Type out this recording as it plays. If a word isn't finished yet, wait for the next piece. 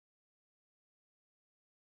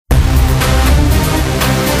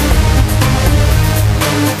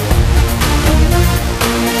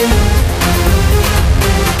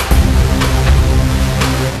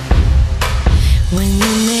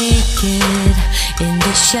in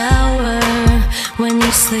the shower, when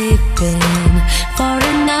you're sleeping, for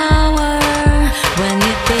an hour, when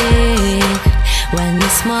you're big, when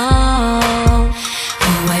you're small.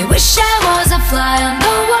 Oh, I wish I was a fly on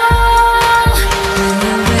the wall. When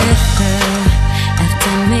you're with her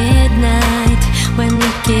after midnight, when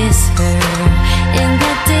you kiss her in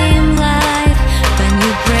the dim light, when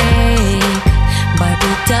you break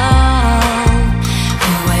Barbie doll.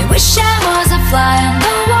 Oh, I wish I was a fly on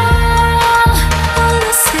the wall.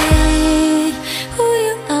 Wanna see who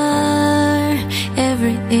you are,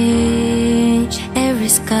 every inch, every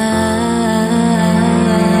scar.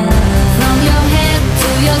 From your head to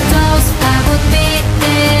your toes, I would be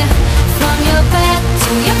there. From your bed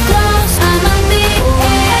to your clothes, I'm on the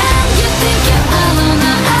end. You think you're alone,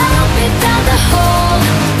 now I'll be down the hole.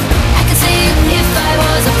 I can see it if I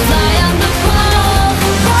was a fly on the wall.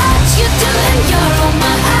 What you doing? You're on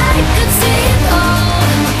my eye, could see it all.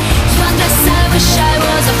 You undress, I wish I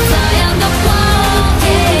was a fly on the wall.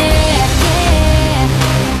 Yeah, yeah.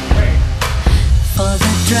 For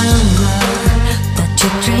the drama that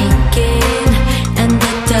you're drinking, and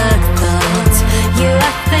the dark thoughts you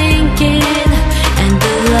are thinking, and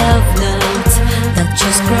the love notes that you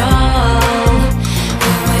scroll.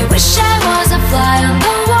 Oh, I wish I was a fly on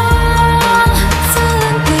the wall.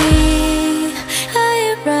 Suddenly I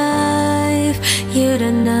arrive, you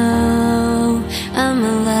don't know I'm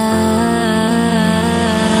alive.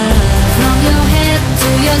 From your head to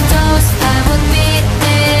your toes, I would be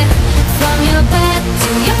there. From your bed to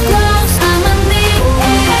your clothes, I'm on the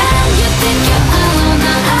end. You think you're alone,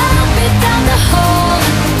 now I'll be down the hole.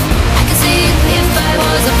 I can see it if I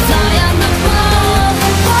was a fly on the wall.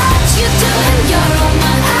 What you doing? You're on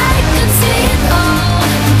my eye, could see it all.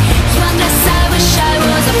 You undress, I wish I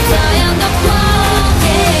was a fly on the wall.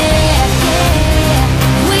 Yeah,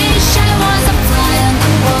 yeah. Wish I was a fly on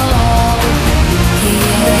the wall. Yeah,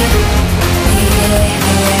 yeah.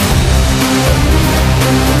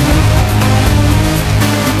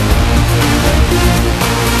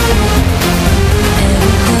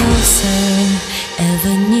 Ever closer,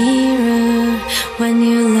 ever nearer, when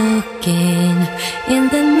you're looking in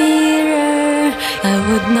the mirror, I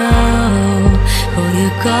would know who you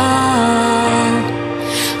call.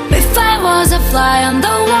 If I was a fly on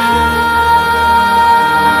the wall.